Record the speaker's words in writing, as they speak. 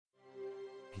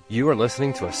You are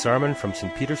listening to a sermon from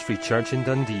St. Peter's Free Church in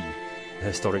Dundee, the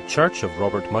historic church of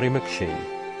Robert Murray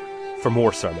McShane. For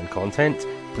more sermon content,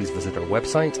 please visit our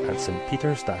website at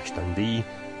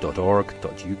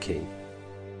stpeters-dundee.org.uk.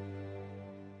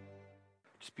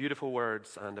 Just beautiful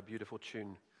words and a beautiful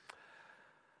tune.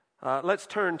 Let's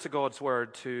turn to God's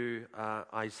word to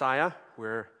Isaiah.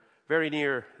 We're very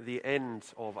near the end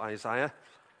of Isaiah,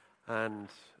 and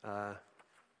we're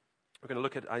going to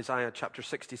look at Isaiah chapter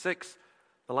 66.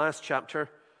 The last chapter,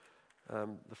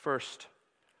 the first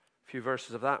few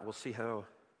verses of that, we'll see how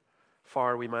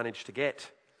far we manage to get.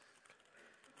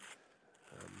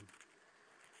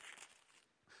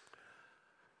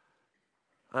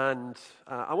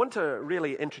 I want to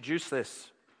really introduce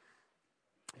this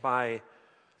by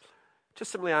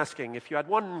just simply asking, if you had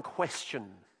one question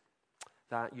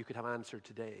that you could have answered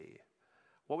today,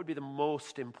 what would be the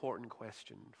most important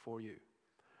question for you?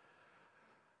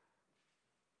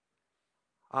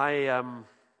 I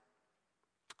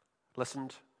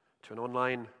listened to an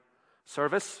online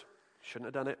service. Shouldn't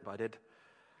have done it, but I did.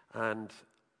 And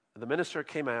the minister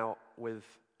came out with,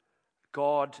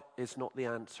 God is not the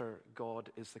answer,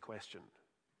 God is the question.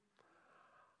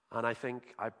 And I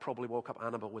think I probably woke up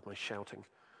Annabelle with my shouting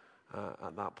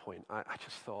at that point. I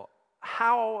just thought,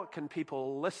 how can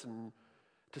people listen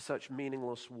to such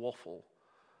meaningless waffle?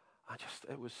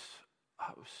 It was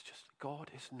just, God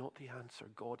is not the answer,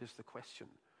 God is the question.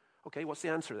 Okay, what's the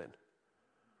answer then?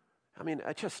 I mean,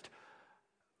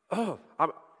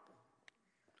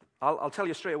 I'll tell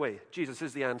you straight away, Jesus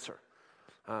is the answer.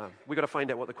 We've got to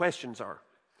find out what the questions are.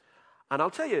 And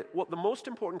I'll tell you what the most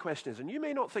important question is, and you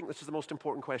may not think this is the most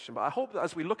important question, but I hope that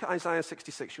as we look at Isaiah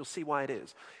 66, you'll see why it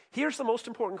is. Here's the most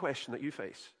important question that you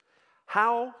face.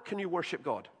 How can you worship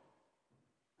God?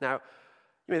 Now,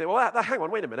 you may think, well, hang on,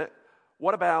 wait a minute.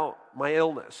 What about my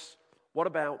illness? What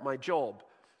about my job?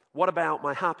 What about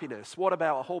my happiness? What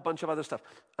about a whole bunch of other stuff?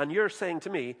 And you're saying to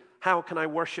me, how can I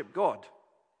worship God?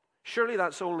 Surely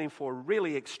that's only for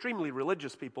really extremely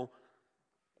religious people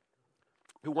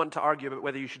who want to argue about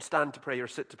whether you should stand to pray or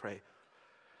sit to pray.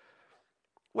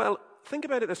 Well, think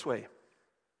about it this way.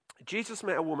 Jesus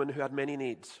met a woman who had many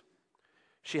needs.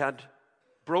 She had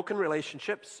broken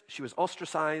relationships. She was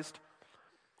ostracized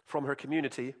from her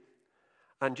community.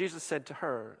 And Jesus said to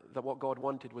her that what God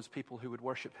wanted was people who would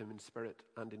worship him in spirit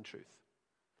and in truth.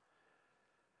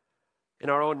 In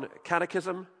our own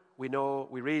catechism, we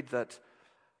read that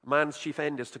man's chief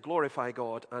end is to glorify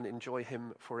God and enjoy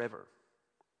him forever.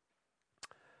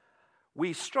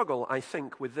 We struggle, I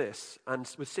think, with this and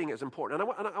with seeing it as important.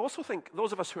 And I also think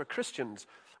those of us who are Christians,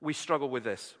 we struggle with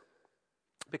this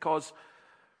because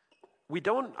I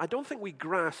don't think we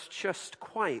grasp just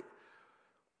quite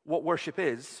what worship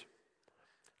is.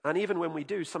 And even when we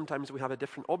do, sometimes we have a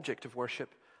different object of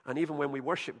worship. And even when we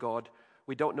worship God,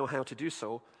 we don't know how to do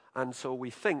so. And so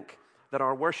we think that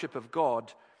our worship of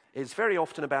God is very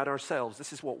often about ourselves.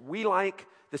 This is what we like.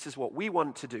 This is what we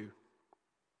want to do.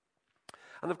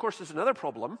 And of course, there's another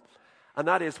problem. And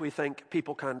that is we think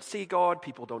people can't see God.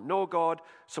 People don't know God.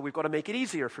 So we've got to make it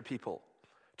easier for people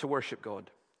to worship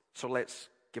God. So let's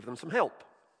give them some help.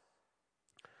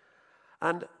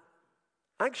 And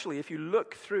actually, if you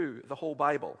look through the whole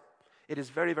Bible, it is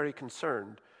very, very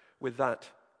concerned with that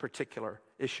particular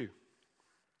issue.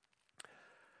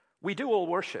 We do all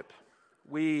worship.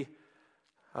 I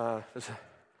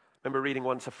remember reading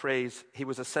once a phrase, he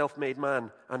was a self-made man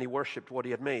and he worshipped what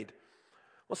he had made.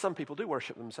 Well, some people do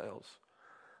worship themselves.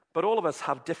 But all of us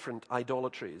have different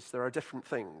idolatries. There are different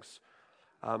things.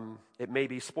 It may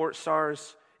be sports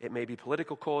stars. It may be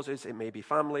political causes. It may be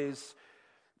families.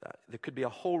 There could be a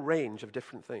whole range of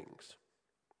different things.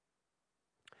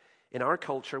 In our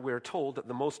culture, we're told that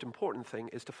the most important thing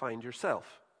is to find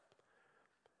yourself.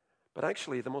 But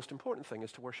actually, the most important thing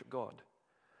is to worship God.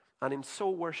 And in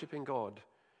so worshiping God,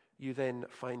 you then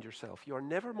find yourself. You are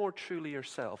never more truly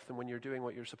yourself than when you're doing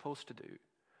what you're supposed to do,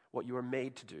 what you are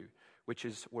made to do, which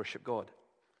is worship God.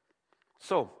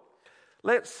 So,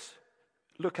 let's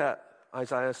look at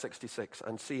Isaiah 66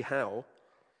 and see how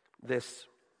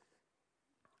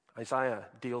Isaiah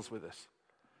deals with this.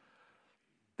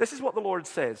 This is what the Lord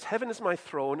says, heaven is my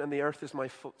throne and the earth is my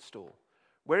footstool.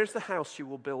 Where is the house you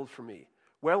will build for me?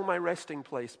 Where will my resting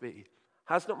place be?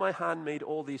 Has not my hand made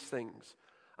all these things?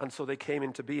 And so they came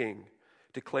into being,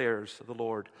 declares the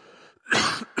Lord.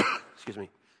 Excuse me.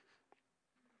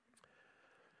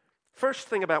 First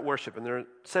thing about worship, and there are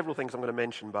several things I'm going to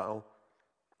mention, but I'll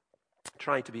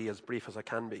try to be as brief as I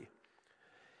can be.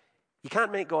 You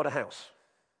can't make God a house.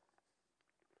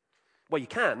 Well, you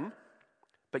can,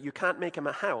 but you can't make him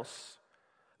a house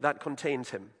that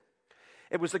contains him.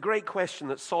 It was the great question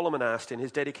that Solomon asked in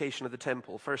his dedication of the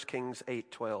temple, 1 Kings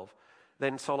 8:12.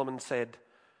 Then Solomon said,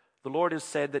 "The Lord has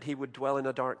said that he would dwell in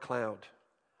a dark cloud.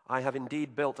 I have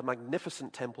indeed built a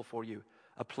magnificent temple for you,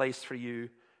 a place for you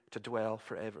to dwell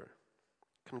forever."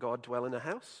 Can God dwell in a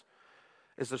house?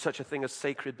 Is there such a thing as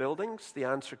sacred buildings? The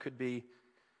answer could be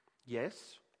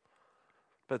yes.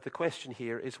 But the question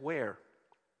here is where?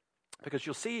 Because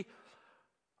you'll see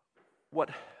what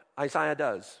Isaiah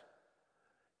does.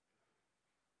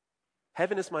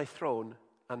 Heaven is my throne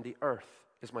and the earth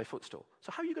is my footstool.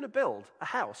 So how are you going to build a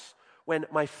house when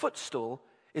my footstool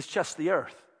is just the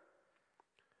earth?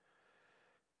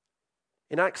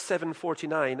 In Acts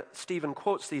 7:49, Stephen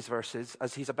quotes these verses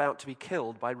as he's about to be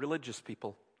killed by religious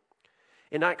people.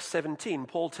 In Acts 17,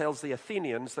 Paul tells the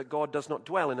Athenians that God does not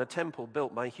dwell in a temple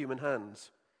built by human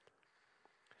hands.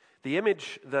 The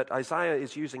image that Isaiah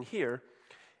is using here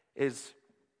is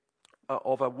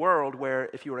of a world where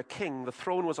if you were a king, the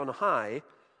throne was on high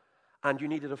and you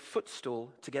needed a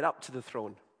footstool to get up to the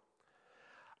throne.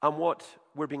 And what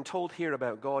we're being told here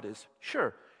about God is,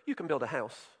 sure, you can build a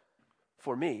house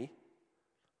for me,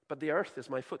 but the earth is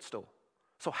my footstool.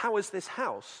 So how is this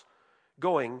house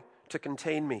going to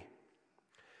contain me?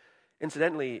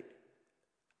 Incidentally,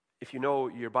 if you know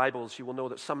your Bibles, you will know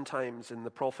that sometimes in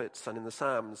the prophets and in the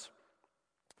Psalms,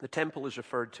 the temple is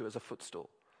referred to as a footstool.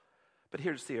 But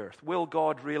here's the earth. Will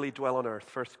God really dwell on earth?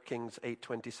 1 Kings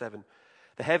 8:27.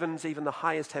 The heavens, even the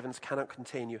highest heavens, cannot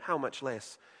contain you. How much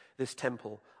less this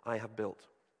temple I have built.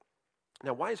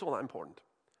 Now, why is all that important?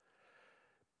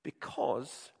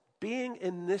 Because being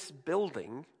in this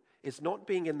building is not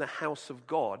being in the house of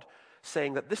God,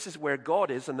 saying that this is where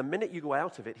God is, and the minute you go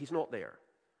out of it, he's not there.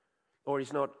 Or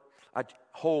he's not at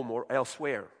home or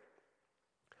elsewhere.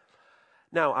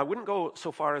 Now, I wouldn't go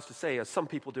so far as to say, as some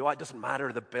people do, it doesn't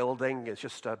matter the building, it's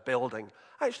just a building.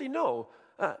 Actually, no.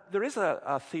 There is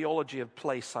a theology of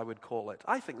place, I would call it.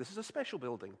 I think this is a special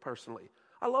building, personally.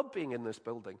 I love being in this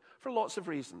building for lots of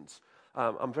reasons.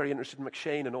 I'm very interested in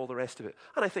McShane and all the rest of it.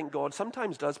 And I think God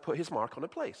sometimes does put his mark on a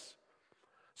place.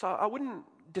 So I wouldn't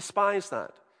despise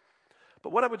that.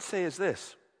 But what I would say is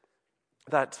this,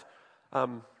 that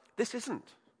this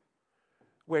isn't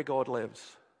where God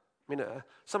lives. I mean,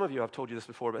 some of you, I've told you this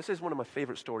before, but this is one of my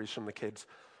favorite stories from the kids.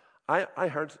 I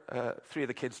heard three of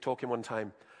the kids talking one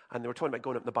time, and they were talking about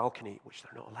going up the balcony, which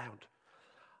they're not allowed.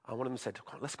 And one of them said,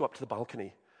 let's go up to the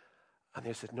balcony. And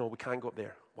they said, no, we can't go up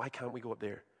there. Why can't we go up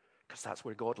there? Because that's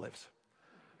where God lives.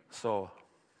 So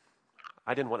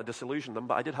I didn't want to disillusion them,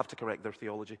 but I did have to correct their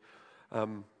theology.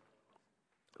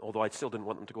 Although I still didn't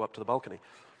want them to go up to the balcony.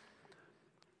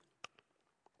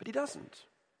 But he doesn't.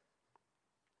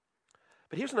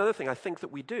 But here's another thing I think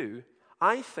that we do.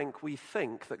 I think we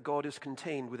think that God is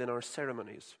contained within our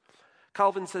ceremonies.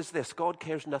 Calvin says this, God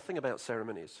cares nothing about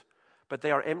ceremonies, but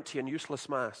they are empty and useless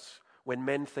masks when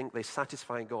men think they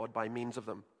satisfy God by means of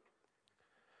them.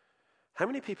 How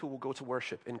many people will go to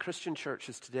worship in Christian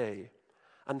churches today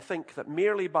and think that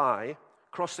merely by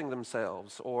crossing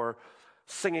themselves or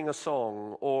singing a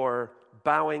song or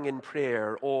bowing in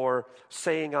prayer or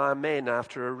saying amen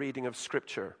after a reading of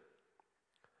Scripture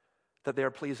that they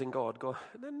are pleasing God?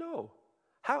 No.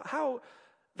 How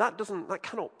that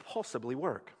cannot possibly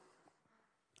work.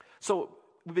 So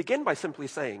we begin by simply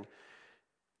saying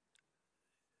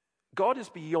God is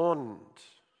beyond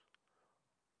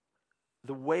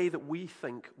the way that we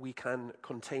think we can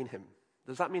contain him.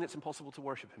 Does that mean it's impossible to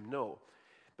worship him? No.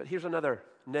 But here's another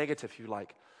negative, if you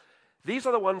like. These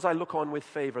are the ones I look on with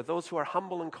favor, those who are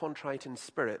humble and contrite in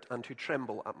spirit and who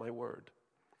tremble at my word.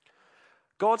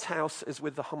 God's house is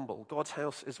with the humble. God's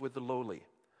house is with the lowly.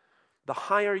 The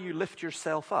higher you lift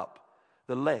yourself up,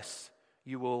 the less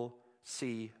you will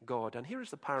see God. And here is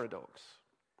the paradox.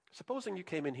 Supposing you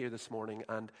came in here this morning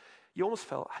and you almost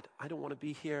felt, I don't want to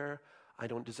be here. I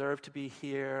don't deserve to be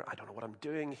here. I don't know what I'm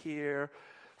doing here.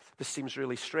 This seems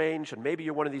really strange. And maybe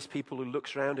you're one of these people who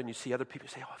looks around and you see other people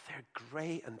say, oh, they're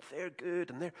great and they're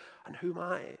good and who am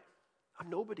I?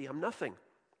 I'm nobody. I'm nothing.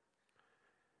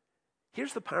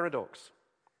 Here's the paradox.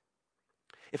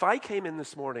 If I came in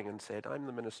this morning and said, I'm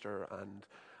the minister and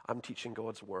I'm teaching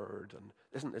God's word and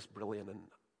isn't this brilliant and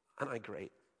aren't I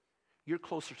great? You're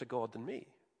closer to God than me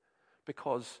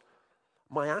because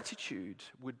my attitude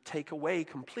would take away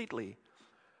completely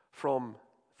from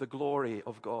the glory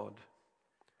of God.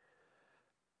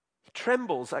 He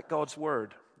trembles at God's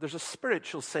word. There's a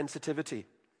spiritual sensitivity.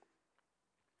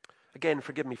 Again,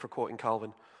 forgive me for quoting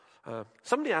Calvin.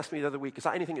 Somebody asked me the other week, is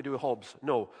that anything to do with Hobbes?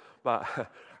 No, but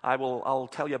I'll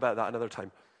tell you about that another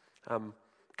time.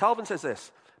 Calvin says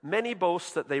this, many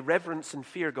boast that they reverence and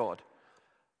fear God,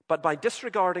 but by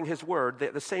disregarding his word, they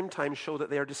at the same time show that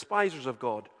they are despisers of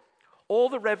God. All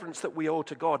the reverence that we owe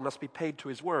to God must be paid to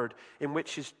his word, in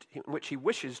which he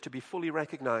wishes to be fully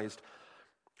recognized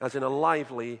as in a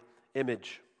lively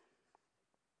image.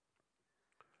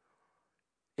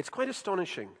 It's quite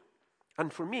astonishing,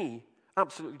 and for me,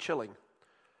 absolutely chilling.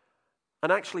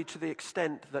 And actually to the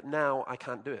extent that now I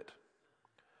can't do it.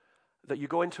 That you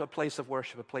go into a place of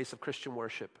worship, a place of Christian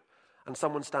worship, and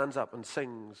someone stands up and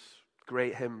sings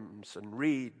great hymns and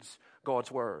reads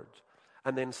God's word,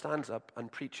 and then stands up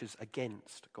and preaches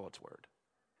against God's word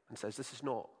and says, this is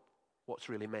not what's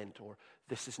really meant, or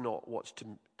this is not what's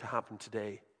to happen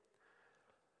today.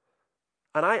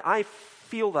 And I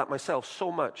feel that myself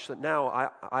so much that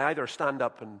now I either stand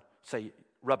up and say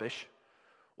rubbish,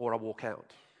 or I walk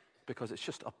out, because it's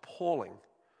just appalling.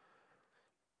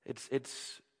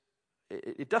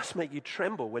 It does make you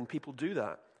tremble when people do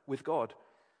that with God.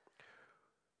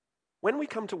 When we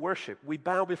come to worship, we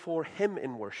bow before him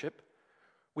in worship.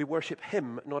 We worship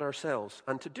him, not ourselves.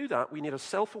 And to do that, we need a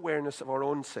self-awareness of our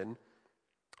own sin,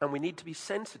 and we need to be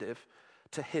sensitive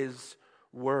to his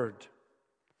word.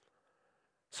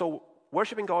 So,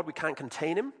 worshiping God, we can't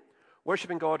contain him.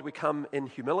 Worshiping God, we come in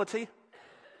humility.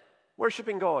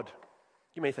 Worshiping God,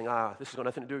 you may think, this has got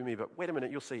nothing to do with me, but wait a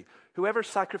minute, you'll see. Whoever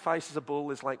sacrifices a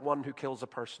bull is like one who kills a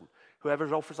person.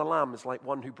 Whoever offers a lamb is like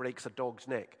one who breaks a dog's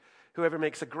neck. Whoever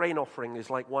makes a grain offering is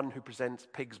like one who presents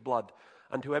pig's blood.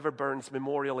 And whoever burns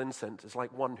memorial incense is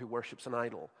like one who worships an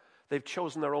idol. They've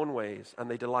chosen their own ways, and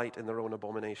they delight in their own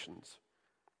abominations.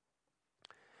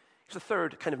 Here's a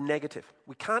third kind of negative.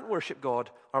 We can't worship God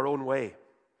our own way.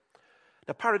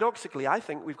 Now, paradoxically, I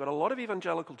think we've got a lot of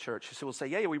evangelical churches who will say,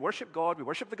 yeah, we worship God, we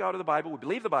worship the God of the Bible, we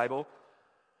believe the Bible,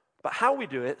 but how we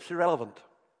do it's irrelevant.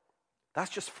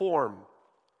 That's just form.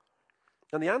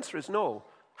 And the answer is no.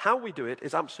 How we do it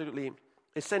is absolutely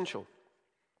essential.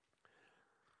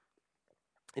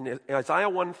 In Isaiah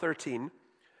 1:13,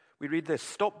 we read this,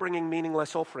 "Stop bringing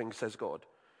meaningless offerings, says God.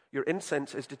 Your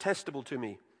incense is detestable to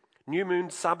me. New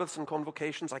moons, Sabbaths, and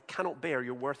convocations, I cannot bear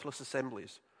your worthless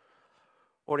assemblies."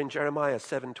 Or in Jeremiah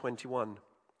 7:21,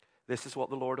 "This is what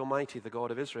the Lord Almighty, the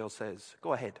God of Israel, says.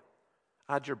 Go ahead,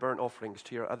 add your burnt offerings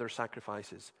to your other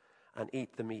sacrifices, and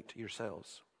eat the meat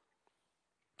yourselves."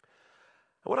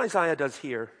 And what Isaiah does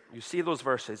here, you see those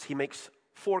verses, he makes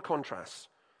four contrasts.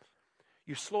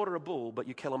 You slaughter a bull, but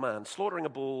you kill a man. Slaughtering a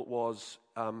bull was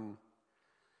part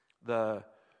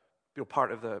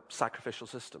of the sacrificial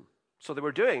system. So they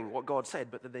were doing what God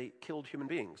said, but they killed human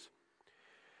beings.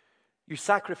 You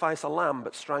sacrifice a lamb,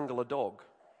 but strangle a dog.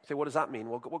 You say, what does that mean?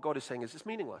 Well, what God is saying is it's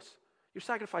meaningless. You're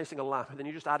sacrificing a lamb, and then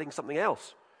you're just adding something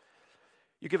else.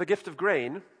 You give a gift of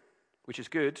grain, which is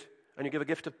good, and you give a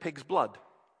gift of pig's blood,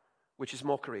 which is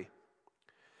mockery.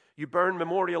 You burn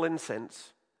memorial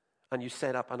incense, and you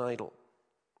set up an idol.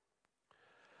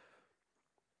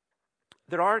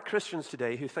 There are Christians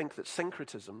today who think that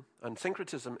syncretism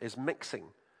is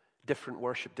mixing different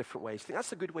worship, different ways. I think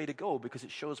that's a good way to go because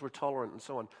it shows we're tolerant and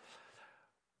so on.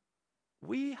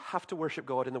 We have to worship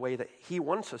God in the way that he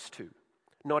wants us to,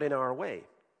 not in our way.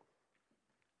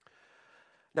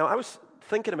 Now, I was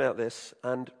thinking about this,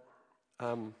 and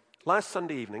last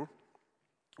Sunday evening,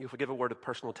 you'll forgive a word of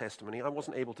personal testimony, I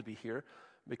wasn't able to be here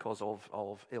because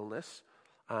of illness,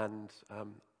 and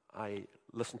I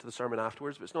listened to the sermon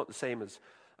afterwards, but it's not the same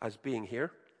as being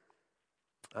here.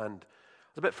 And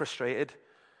I was a bit frustrated,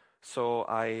 so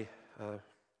I,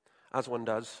 as one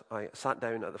does, I sat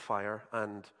down at the fire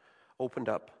and opened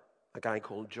up a guy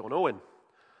called John Owen,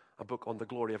 a book on the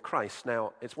glory of Christ.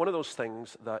 Now, it's one of those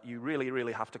things that you really,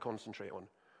 really have to concentrate on.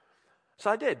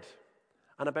 So I did.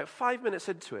 And about 5 minutes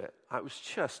into it, it was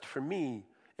just, for me,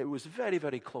 it was very,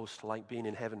 very close to like being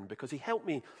in heaven because he helped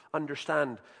me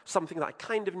understand something that I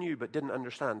kind of knew but didn't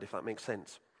understand, if that makes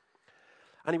sense.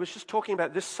 And he was just talking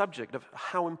about this subject of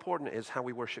how important it is how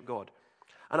we worship God.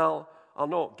 And I'll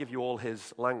not give you all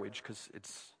his language because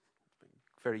it's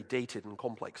very dated and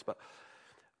complex, but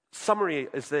summary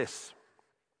is this.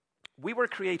 We were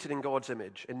created in God's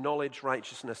image, in knowledge,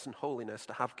 righteousness, and holiness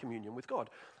to have communion with God.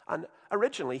 And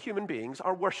originally, human beings,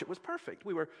 our worship was perfect.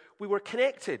 We were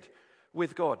connected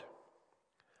with God.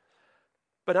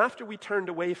 But after we turned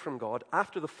away from God,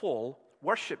 after the fall,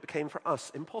 worship became for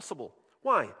us impossible.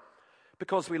 Why?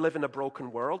 Because we live in a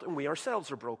broken world and we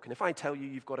ourselves are broken. If I tell you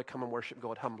you've got to come and worship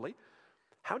God humbly,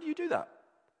 how do you do that?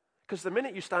 Because the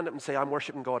minute you stand up and say, I'm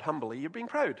worshiping God humbly, you're being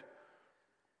proud.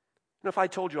 And if I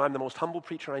told you I'm the most humble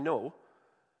preacher I know,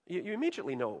 you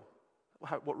immediately know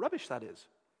what rubbish that is.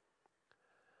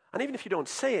 And even if you don't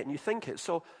say it and you think it,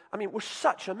 so, we're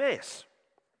such a mess.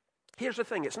 Here's the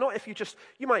thing. It's not if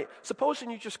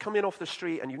supposing you just come in off the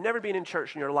street and you've never been in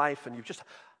church in your life and you've just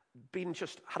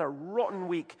had a rotten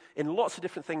week in lots of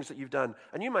different things that you've done.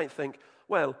 And you might think,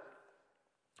 well,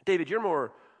 David, you're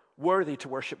more worthy to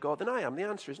worship God than I am. The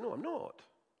answer is no, I'm not.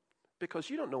 Because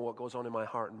you don't know what goes on in my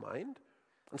heart and mind.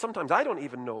 And sometimes I don't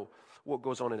even know what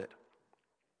goes on in it.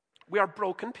 We are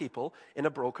broken people in a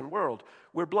broken world.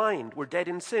 We're blind. We're dead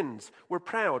in sins. We're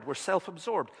proud. We're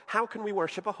self-absorbed. How can we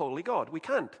worship a holy God? We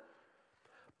can't.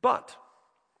 But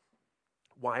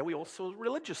why are we all so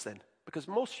religious then? Because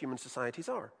most human societies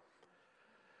are.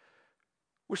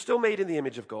 We're still made in the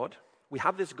image of God. We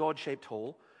have this God-shaped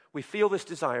hole. We feel this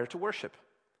desire to worship.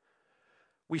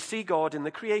 We see God in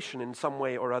the creation in some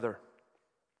way or other.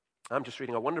 I'm just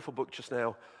reading a wonderful book just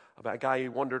now about a guy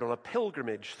who wandered on a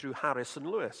pilgrimage through Harris and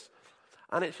Lewis.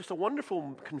 And it's just a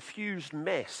wonderful, confused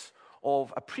mess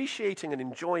of appreciating and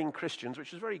enjoying Christians,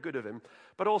 which is very good of him,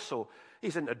 but also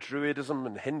he's into Druidism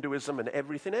and Hinduism and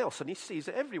everything else, and he sees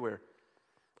it everywhere.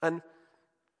 And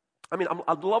I mean,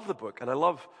 I love the book, and I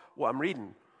love what I'm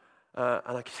reading.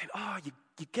 And I can say,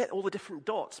 you get all the different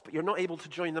dots, but you're not able to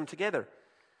join them together.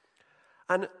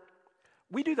 And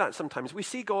we do that sometimes. We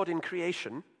see God in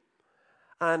creation,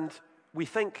 and we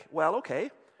think, well,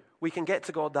 okay, we can get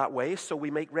to God that way, so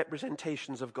we make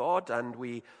representations of God, and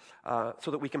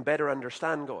so that we can better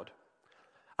understand God.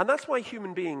 And that's why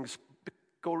human beings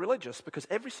go religious, because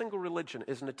every single religion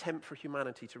is an attempt for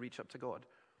humanity to reach up to God.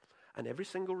 And every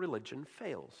single religion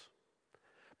fails.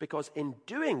 Because in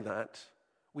doing that,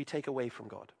 we take away from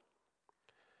God.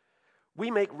 We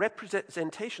make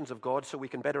representations of God so we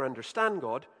can better understand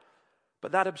God,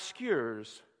 but that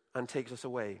obscures and takes us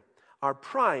away. Our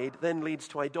pride then leads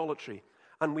to idolatry,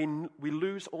 and we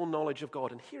lose all knowledge of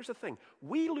God. And here's the thing.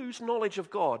 We lose knowledge of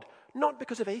God not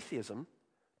because of atheism,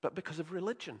 but because of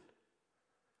religion.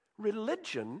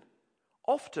 Religion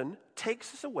often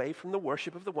takes us away from the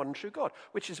worship of the one true God,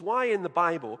 which is why in the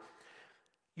Bible,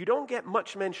 you don't get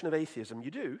much mention of atheism. You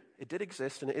do. It did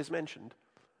exist, and it is mentioned.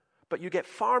 But you get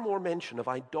far more mention of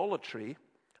idolatry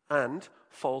and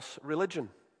false religion.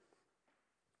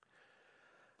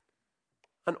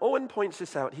 And Owen points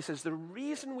this out. He says, the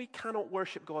reason we cannot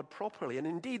worship God properly, and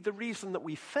indeed the reason that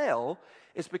we fail,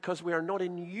 is because we are not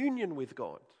in union with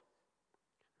God.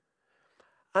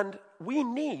 And we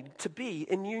need to be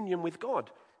in union with God,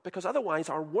 because otherwise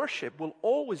our worship will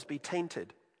always be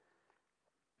tainted.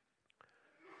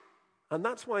 And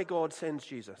that's why God sends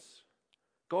Jesus.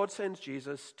 God sends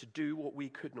Jesus to do what we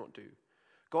could not do.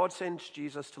 God sends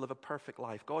Jesus to live a perfect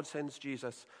life. God sends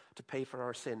Jesus to pay for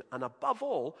our sin. And above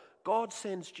all, God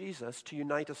sends Jesus to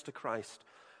unite us to Christ.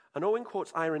 And Owen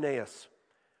quotes Irenaeus.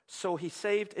 So he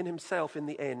saved in himself in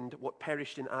the end what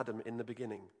perished in Adam in the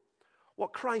beginning.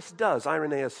 What Christ does,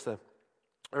 Irenaeus, the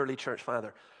early church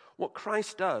father, what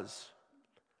Christ does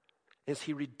is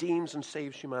he redeems and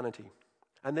saves humanity.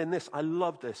 And then this, I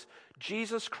love this.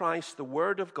 Jesus Christ, the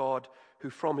Word of God, who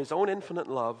from his own infinite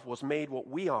love was made what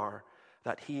we are,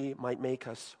 that he might make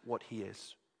us what he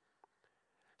is.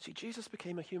 See, Jesus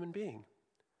became a human being.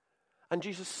 And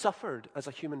Jesus suffered as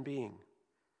a human being.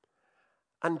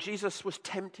 And Jesus was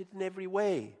tempted in every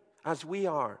way, as we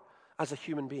are, as a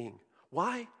human being.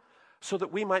 Why? So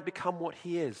that we might become what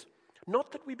he is.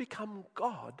 Not that we become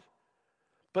God,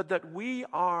 but that we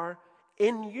are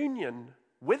in union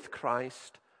with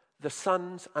Christ, the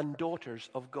sons and daughters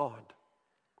of God.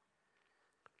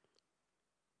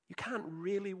 You can't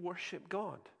really worship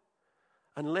God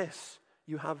unless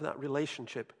you have that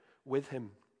relationship with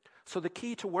him. So the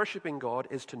key to worshiping God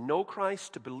is to know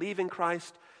Christ, to believe in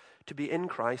Christ, to be in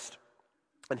Christ.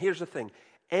 And here's the thing.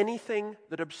 Anything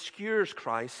that obscures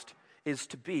Christ is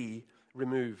to be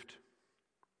removed.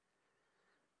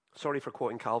 Sorry for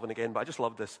quoting Calvin again, but I just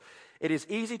love this. It is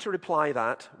easy to reply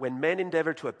that when men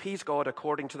endeavor to appease God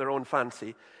according to their own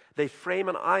fancy, they frame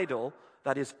an idol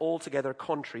that is altogether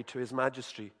contrary to his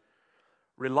majesty.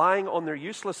 Relying on their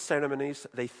useless ceremonies,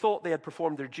 they thought they had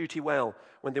performed their duty well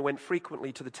when they went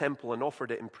frequently to the temple and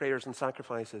offered it in prayers and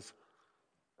sacrifices.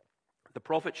 The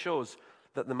prophet shows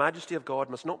that the majesty of God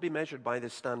must not be measured by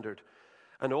this standard,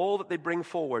 and all that they bring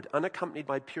forward, unaccompanied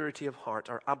by purity of heart,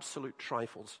 are absolute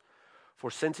trifles.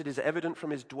 For since it is evident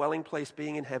from his dwelling place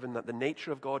being in heaven that the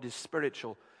nature of God is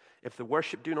spiritual, if the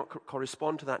worship do not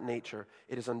correspond to that nature,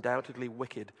 it is undoubtedly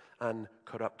wicked and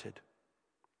corrupted.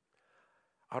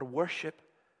 Our worship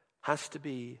has to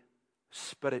be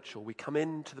spiritual. We come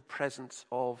into the presence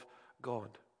of God.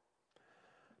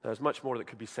 Now, there's much more that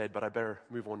could be said, but I better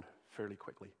move on fairly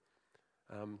quickly.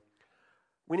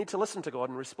 We need to listen to God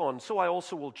and respond. So I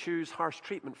also will choose harsh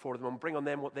treatment for them and bring on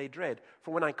them what they dread.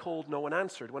 For when I called, no one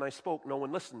answered. When I spoke, no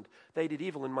one listened. They did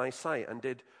evil in my sight and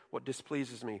did what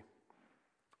displeases me.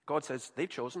 God says, they've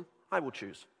chosen, I will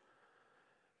choose.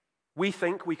 We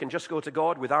think we can just go to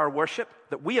God with our worship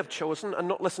that we have chosen and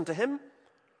not listen to him.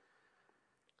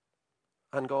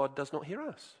 And God does not hear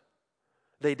us.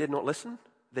 They did not listen.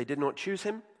 They did not choose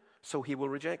him, so he will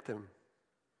reject them.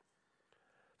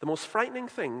 The most frightening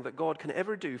thing that God can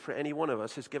ever do for any one of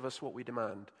us is give us what we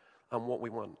demand and what we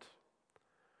want.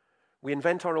 We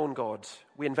invent our own gods.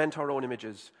 We invent our own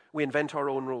images. We invent our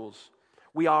own rules.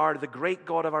 We are the great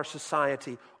God of our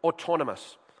society,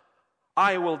 autonomous.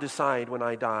 I will decide when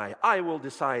I die. I will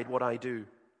decide what I do.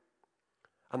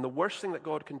 And the worst thing that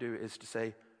God can do is to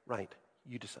say, right,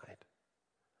 you decide.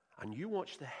 And you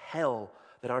watch the hell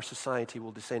that our society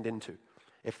will descend into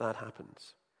if that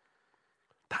happens.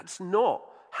 That's not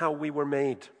how we were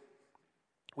made.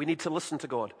 We need to listen to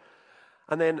God.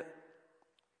 And then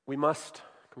we must,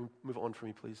 can we move on for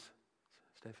me, please?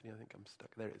 Stephanie, I think I'm stuck.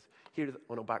 There it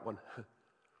is. Back one.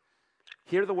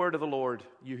 Hear the word of the Lord,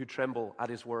 you who tremble at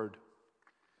his word.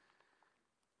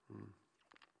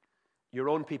 Your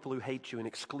own people who hate you and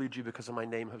exclude you because of my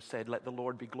name have said, let the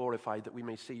Lord be glorified that we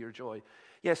may see your joy.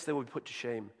 Yes, they will be put to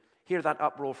shame. Hear that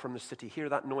uproar from the city. Hear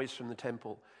that noise from the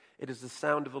temple. It is the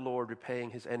sound of the Lord repaying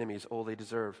his enemies all they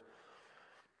deserve.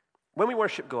 When we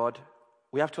worship God,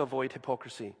 we have to avoid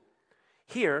hypocrisy.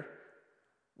 Here,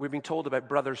 we're being told about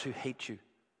brothers who hate you.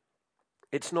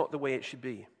 It's not the way it should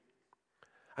be.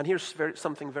 And here's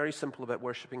something very simple about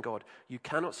worshiping God. You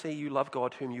cannot say you love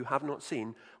God whom you have not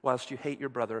seen whilst you hate your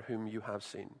brother whom you have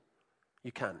seen.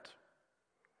 You can't.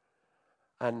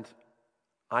 And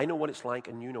I know what it's like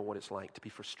and you know what it's like to be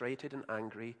frustrated and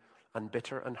angry and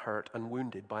bitter and hurt and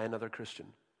wounded by another Christian.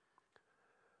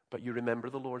 But you remember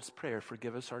the Lord's Prayer,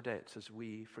 forgive us our debts as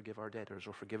we forgive our debtors,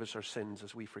 or forgive us our sins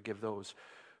as we forgive those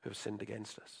who have sinned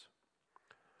against us.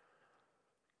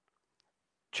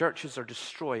 Churches are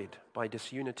destroyed by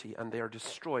disunity, and they are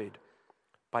destroyed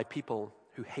by people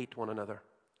who hate one another.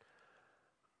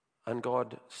 And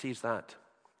God sees that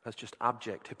as just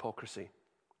abject hypocrisy.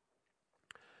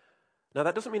 Now,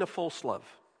 that doesn't mean a false love.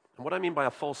 And what I mean by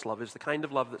a false love is the kind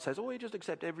of love that says, oh, you just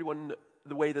accept everyone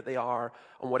the way that they are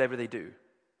and whatever they do.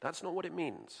 That's not what it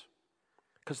means.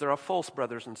 Because there are false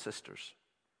brothers and sisters.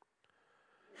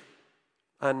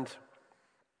 And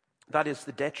that is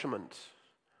the detriment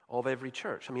of every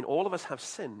church. I mean, all of us have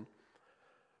sin,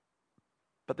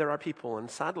 but there are people, and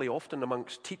sadly often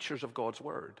amongst teachers of God's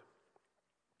word,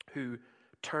 who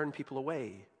turn people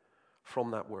away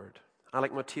from that word.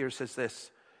 Alec Mottier says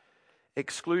this,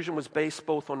 exclusion was based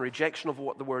both on rejection of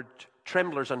what the word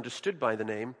tremblers understood by the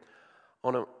name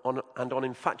and on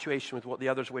infatuation with what the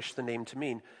others wished the name to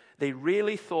mean. They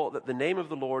really thought that the name of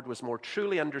the Lord was more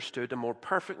truly understood and more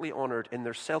perfectly honored in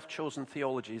their self-chosen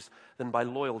theologies than by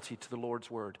loyalty to the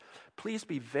Lord's word. Please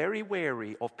be very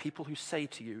wary of people who say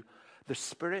to you, the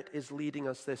Spirit is leading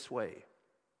us this way.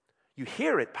 You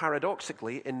hear it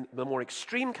paradoxically in the more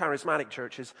extreme charismatic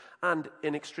churches and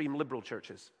in extreme liberal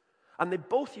churches. And they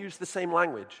both use the same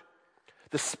language.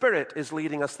 The Spirit is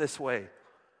leading us this way.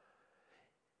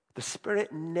 The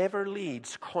Spirit never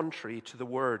leads contrary to the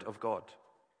Word of God.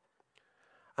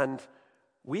 And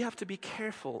we have to be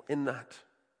careful in that.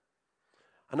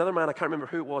 Another man, I can't remember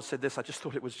who it was, said this. I just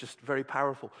thought it was just very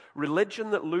powerful.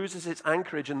 Religion that loses its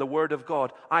anchorage in the Word of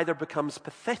God either becomes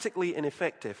pathetically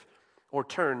ineffective or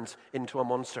turns into a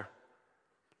monster.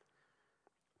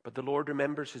 But the Lord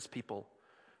remembers his people.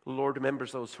 The Lord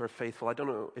remembers those who are faithful. I don't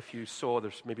know if you saw,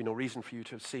 there's maybe no reason for you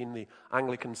to have seen the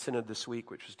Anglican Synod this week,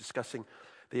 which was discussing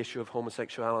the issue of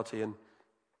homosexuality. And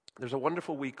there's a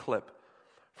wonderful wee clip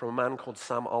from a man called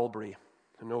Sam Albury,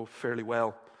 I know fairly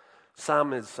well.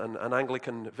 Sam is an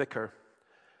Anglican vicar,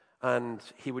 and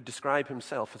he would describe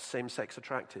himself as same-sex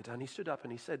attracted. And he stood up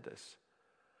and he said this.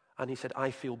 And he said,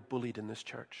 I feel bullied in this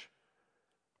church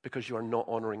because you are not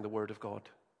honoring the Word of God.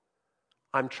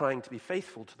 I'm trying to be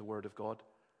faithful to the Word of God,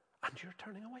 and you're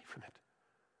turning away from it.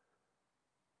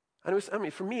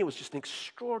 And for me, it was just an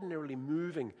extraordinarily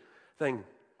moving thing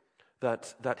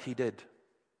that he did.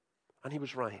 And he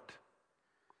was right.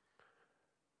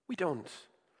 We don't.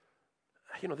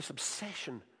 This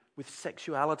obsession with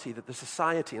sexuality that the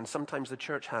society and sometimes the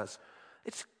church has,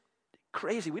 it's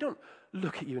crazy. We don't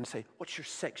look at you and say, what's your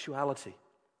sexuality?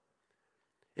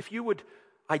 If you would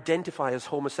identify as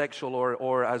homosexual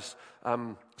or as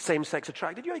same-sex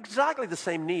attracted, you have exactly the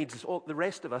same needs as all the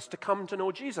rest of us to come to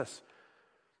know Jesus.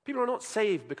 People are not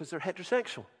saved because they're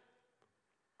heterosexual.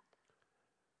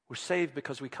 We're saved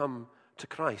because we come to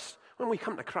Christ. When we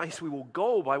come to Christ, we will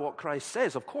go by what Christ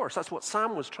says. Of course, that's what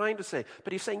Sam was trying to say.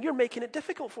 But he's saying, you're making it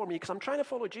difficult for me because I'm trying to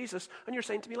follow Jesus, and you're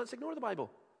saying to me, let's ignore the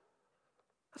Bible.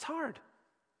 That's hard.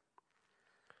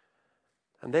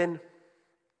 And then,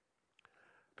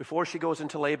 before she goes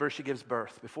into labor, she gives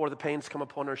birth. Before the pains come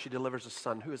upon her, she delivers a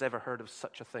son. Who has ever heard of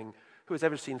such a thing? Who has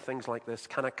ever seen things like this?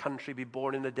 Can a country be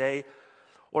born in a day,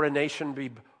 or a nation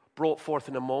be brought forth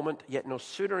in a moment? Yet no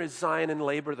sooner is Zion in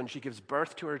labor than she gives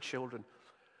birth to her children.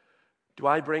 Do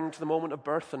I bring to the moment of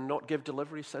birth and not give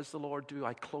delivery, says the Lord? Do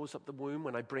I close up the womb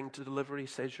when I bring to delivery,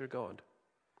 says your God?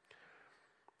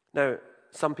 Now,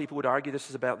 some people would argue this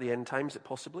is about the end times. It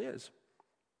possibly is.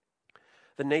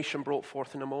 The nation brought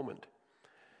forth in a moment.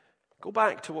 Go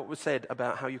back to what was said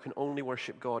about how you can only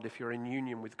worship God if you're in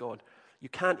union with God. You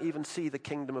can't even see the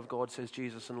kingdom of God, says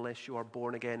Jesus, unless you are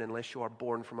born again, unless you are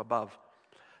born from above.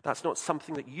 That's not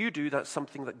something that you do, that's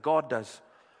something that God does.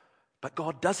 But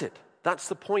God does it. That's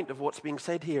the point of what's being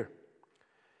said here.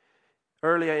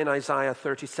 Earlier in Isaiah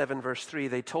 37, verse 3,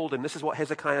 they told him, this is what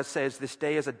Hezekiah says, this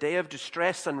day is a day of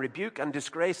distress and rebuke and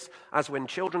disgrace, as when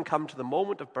children come to the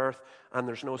moment of birth and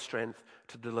there's no strength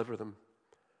to deliver them.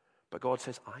 But God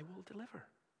says, I will deliver.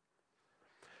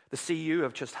 The CU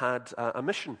have just had a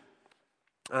mission,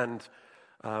 and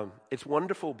it's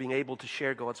wonderful being able to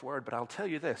share God's word, but I'll tell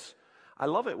you this, I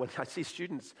love it when I see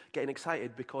students getting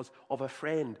excited because of a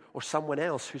friend or someone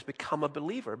else who's become a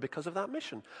believer because of that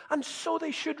mission. And so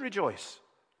they should rejoice.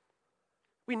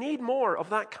 We need more of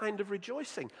that kind of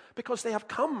rejoicing because they have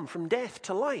come from death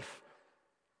to life.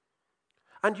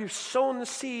 And you've sown the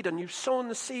seed, and you've sown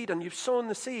the seed, and you've sown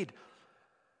the seed.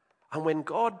 And when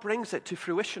God brings it to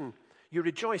fruition, you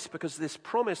rejoice because this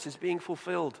promise is being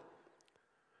fulfilled.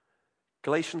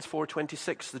 Galatians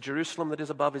 4:26, the Jerusalem that is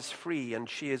above is free, and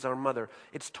she is our mother.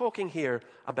 It's talking here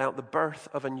about the birth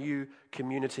of a new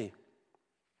community.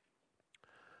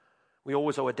 We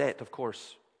always owe a debt, of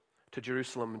course, to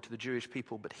Jerusalem and to the Jewish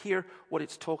people. But here, what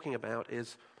it's talking about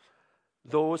is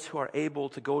those who are able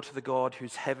to go to the God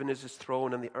whose heaven is his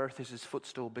throne and the earth is his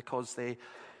footstool because they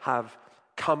have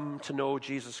come to know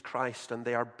Jesus Christ and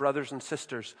they are brothers and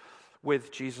sisters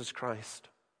with Jesus Christ.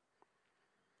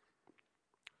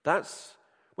 That's,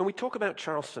 when we talk about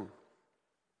Charleston,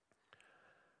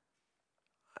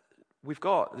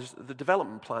 the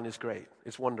development plan is great.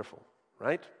 It's wonderful,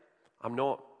 right? I'm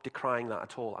not decrying that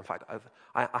at all. In fact,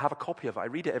 I have a copy of it. I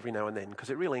read it every now and then because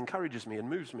it really encourages me and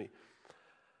moves me.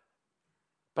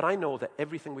 But I know that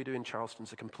everything we do in Charleston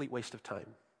is a complete waste of time.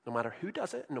 No matter who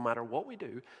does it, no matter what we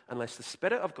do, unless the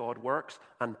Spirit of God works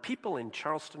and people in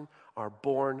Charleston are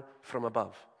born from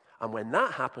above. And when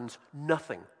that happens,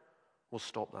 nothing will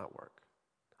stop that work.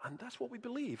 And that's what we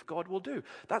believe God will do.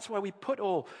 That's why we put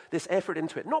all this effort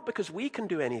into it. Not because we can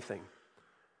do anything,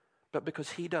 but because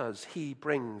he does. He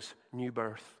brings new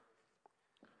birth.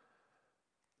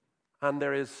 And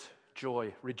there is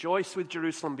joy. Rejoice with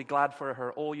Jerusalem, be glad for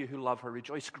her, all you who love her.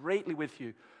 Rejoice greatly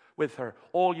with her,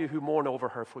 all you who mourn over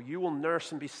her, for you will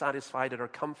nurse and be satisfied at her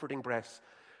comforting breasts.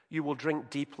 You will drink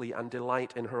deeply and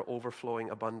delight in her overflowing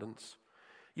abundance.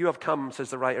 You have come,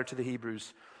 says the writer to the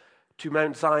Hebrews, to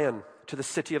Mount Zion, to the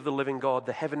city of the living God,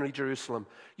 the heavenly Jerusalem.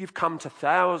 You've come to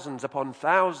thousands upon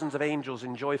thousands of angels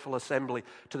in joyful assembly,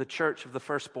 to the church of the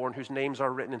firstborn whose names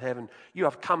are written in heaven. You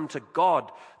have come to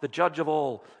God, the judge of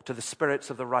all, to the spirits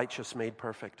of the righteous made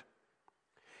perfect.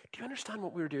 Do you understand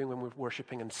what we're doing when we're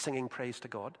worshiping and singing praise to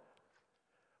God?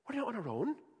 We're not on our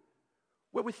own.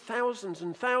 We're with thousands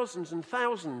and thousands and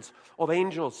thousands of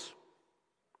angels.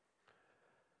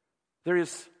 There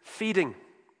is feeding.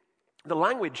 The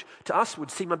language to us would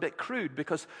seem a bit crude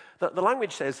because the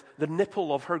language says the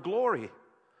nipple of her glory.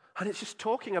 And it's just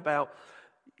talking about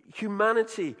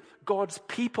humanity, God's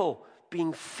people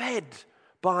being fed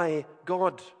by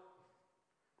God.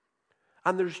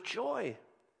 And there's joy.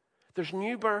 There's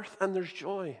new birth and there's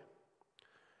joy.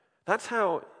 That's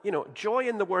how, joy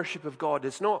in the worship of God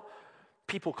is not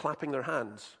people clapping their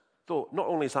hands. Though not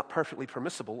only is that perfectly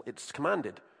permissible, it's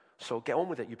commanded. So get on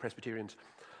with it, you Presbyterians.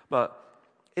 But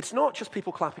it's not just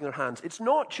people clapping their hands. It's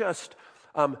not just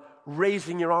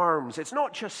raising your arms. It's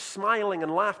not just smiling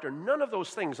and laughter. None of those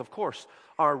things, of course,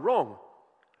 are wrong.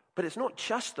 But it's not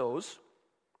just those.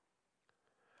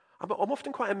 I'm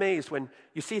often quite amazed when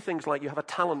you see things like you have a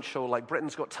talent show like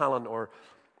Britain's Got Talent or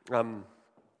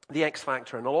The X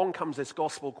Factor, and along comes this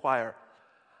gospel choir.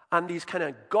 And these kind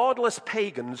of godless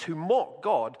pagans who mock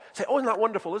God say, oh, isn't that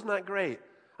wonderful? Isn't that great?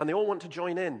 And they all want to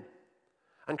join in.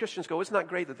 And Christians go, isn't that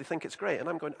great that they think it's great? And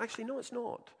I'm going, actually, no, it's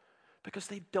not. Because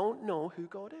they don't know who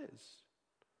God is.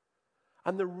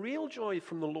 And the real joy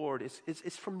from the Lord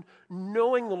is from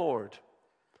knowing the Lord.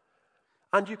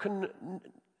 And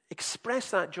express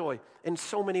that joy in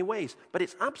so many ways, but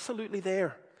it's absolutely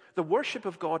there. The worship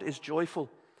of God is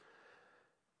joyful.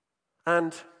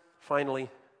 And finally,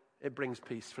 it brings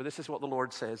peace. For this is what the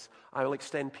Lord says, I will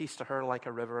extend peace to her like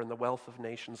a river, and the wealth of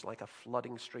nations like a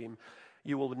flooding stream.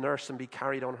 You will nurse and be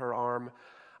carried on her arm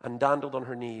and dandled on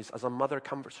her knees. As a mother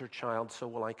comforts her child, so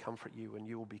will I comfort you, and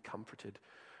you will be comforted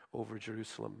over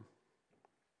Jerusalem.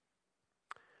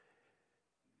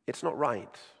 It's not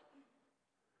right.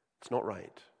 It's not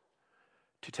right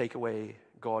to take away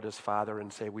God as Father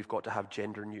and say we've got to have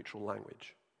gender-neutral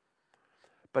language.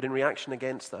 But in reaction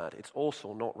against that, it's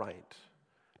also not right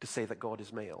to say that God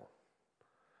is male.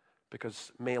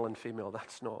 Because male and female,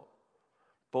 that's not.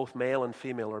 Both male and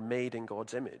female are made in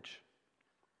God's image.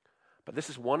 But this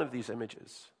is one of these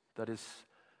images that is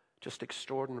just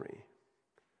extraordinary.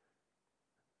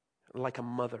 Like a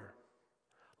mother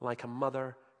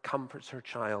comforts her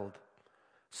child,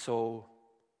 so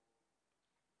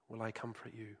will I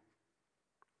comfort you.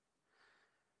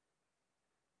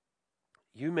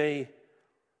 You may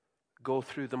go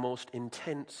through the most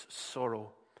intense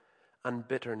sorrow and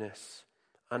bitterness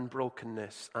and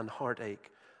brokenness and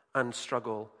heartache and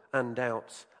struggle and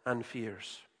doubts and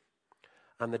fears.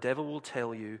 And the devil will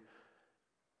tell you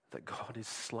that God is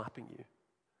slapping you,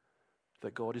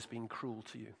 that God is being cruel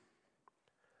to you.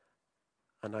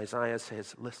 And Isaiah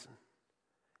says, listen,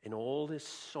 in all this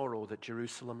sorrow that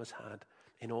Jerusalem has had,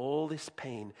 in all this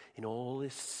pain, in all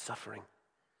this suffering,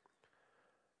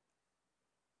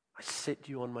 I sit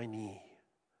you on my knee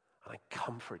and I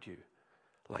comfort you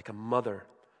like a mother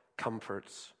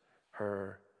comforts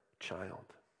her child.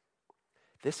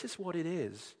 This is what it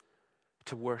is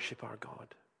to worship our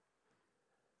God.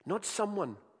 Not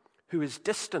someone who is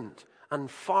distant and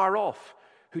far off,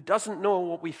 who doesn't know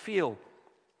what we feel.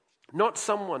 Not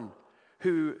someone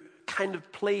who kind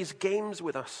of plays games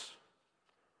with us,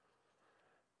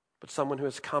 but someone who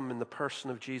has come in the person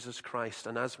of Jesus Christ.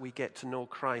 And as we get to know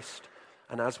Christ,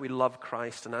 and as we love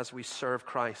Christ, and as we serve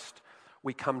Christ,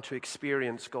 we come to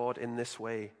experience God in this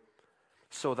way,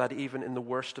 so that even in the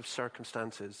worst of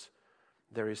circumstances,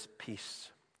 there is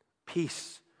peace.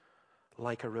 Peace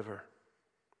like a river.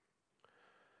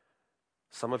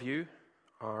 Some of you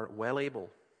are well able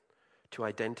to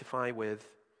identify with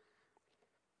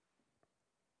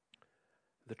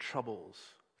the troubles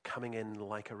coming in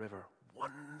like a river.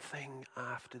 One thing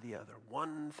after the other,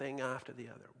 one thing after the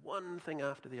other, one thing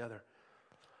after the other.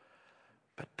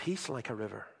 But peace like a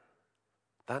river,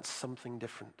 that's something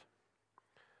different.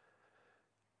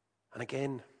 And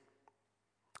again,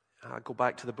 I go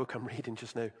back to the book I'm reading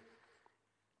just now. It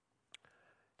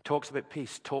talks about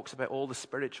peace, talks about all the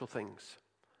spiritual things.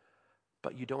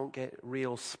 But you don't get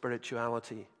real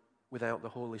spirituality without the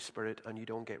Holy Spirit, and you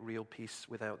don't get real peace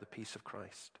without the peace of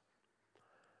Christ.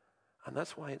 And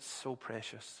that's why it's so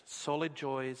precious. Solid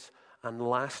joys and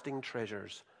lasting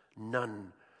treasures,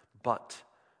 none but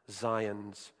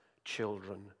Zion's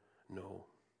children know.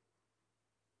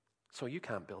 So you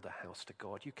can't build a house to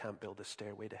God. You can't build a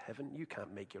stairway to heaven. You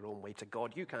can't make your own way to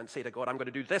God. You can't say to God, I'm going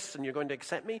to do this and you're going to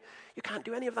accept me. You can't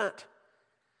do any of that.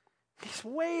 He's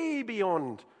way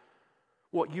beyond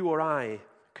what you or I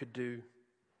could do.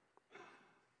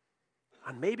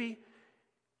 And maybe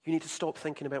you need to stop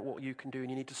thinking about what you can do, and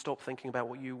you need to stop thinking about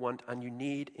what you want, and you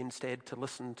need instead to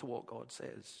listen to what God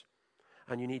says.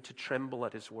 And you need to tremble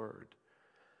at his word.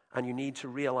 And you need to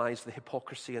realize the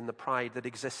hypocrisy and the pride that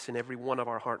exists in every one of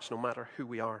our hearts, no matter who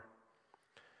we are.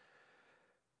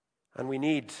 And we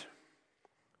need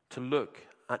to look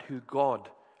at who God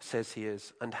says he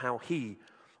is and how he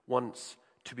wants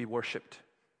to be worshipped.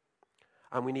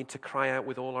 And we need to cry out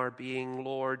with all our being,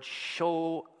 Lord,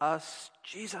 show us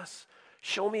Jesus.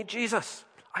 Show me Jesus.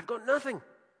 I've got nothing.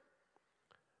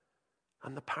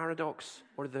 And the paradox,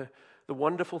 or the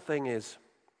wonderful thing is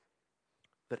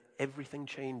that everything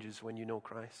changes when you know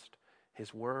Christ.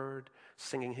 His word,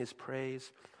 singing his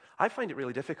praise. I find it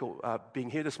really difficult being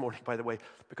here this morning, by the way,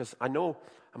 because I know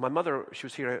my mother, she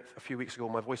was here a few weeks ago,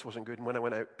 my voice wasn't good, and when I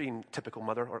went out, being typical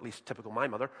mother, or at least typical my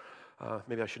mother,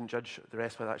 maybe I shouldn't judge the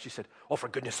rest by that, she said, oh, for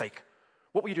goodness sake,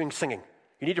 what were you doing singing?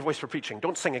 You need your voice for preaching,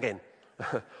 don't sing again.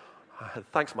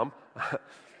 Thanks, Mum.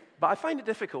 But I find it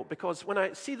difficult because when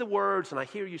I see the words and I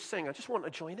hear you sing, I just want to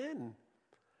join in.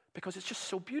 Because it's just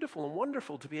so beautiful and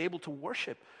wonderful to be able to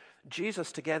worship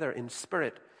Jesus together in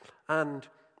spirit and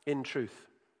in truth.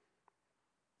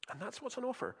 And that's what's on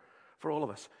offer for all of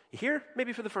us. You hear?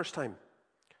 Maybe for the first time.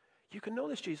 You can know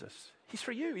this Jesus. He's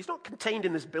for you. He's not contained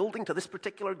in this building to this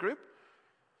particular group.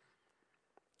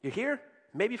 You hear?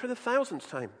 Maybe for the 1000th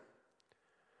time.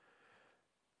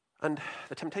 And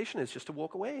the temptation is just to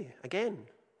walk away again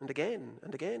and again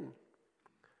and again.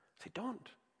 Say, don't.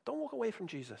 Don't walk away from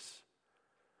Jesus.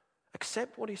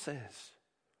 Accept what he says.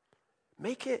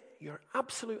 Make it your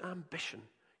absolute ambition,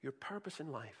 your purpose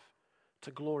in life,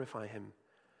 to glorify him,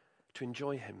 to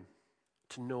enjoy him,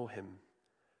 to know him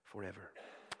forever.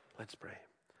 Let's pray.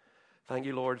 Thank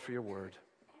you, Lord, for your word.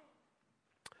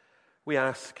 We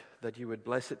ask that you would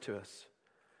bless it to us,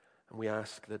 and we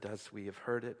ask that as we have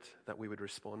heard it, that we would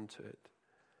respond to it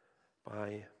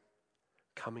by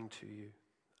coming to you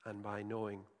and by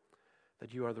knowing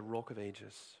that you are the Rock of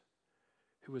Ages,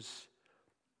 who was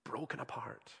broken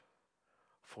apart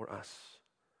for us,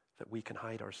 that we can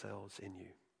hide ourselves in you.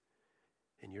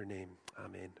 In your name,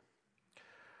 amen.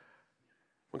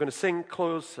 We're going to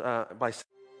close by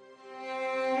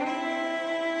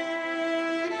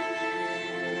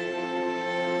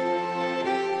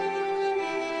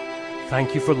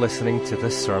Thank you for listening to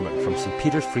this sermon from St.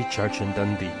 Peter's Free Church in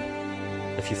Dundee.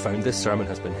 If you found this sermon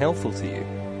has been helpful to you,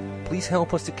 please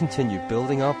help us to continue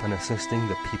building up and assisting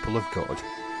the people of God.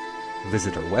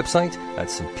 Visit our website at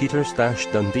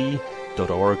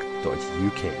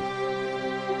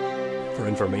stpeters-dundee.org.uk. For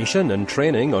information and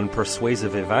training on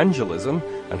persuasive evangelism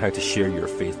and how to share your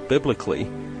faith biblically,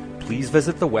 please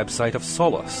visit the website of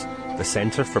Solas, the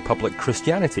Centre for Public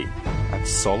Christianity, at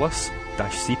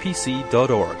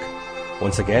solas-cpc.org.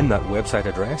 Once again, that website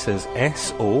address is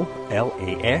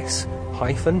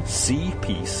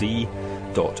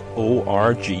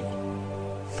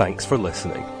solas-cpc.org. Thanks for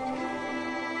listening.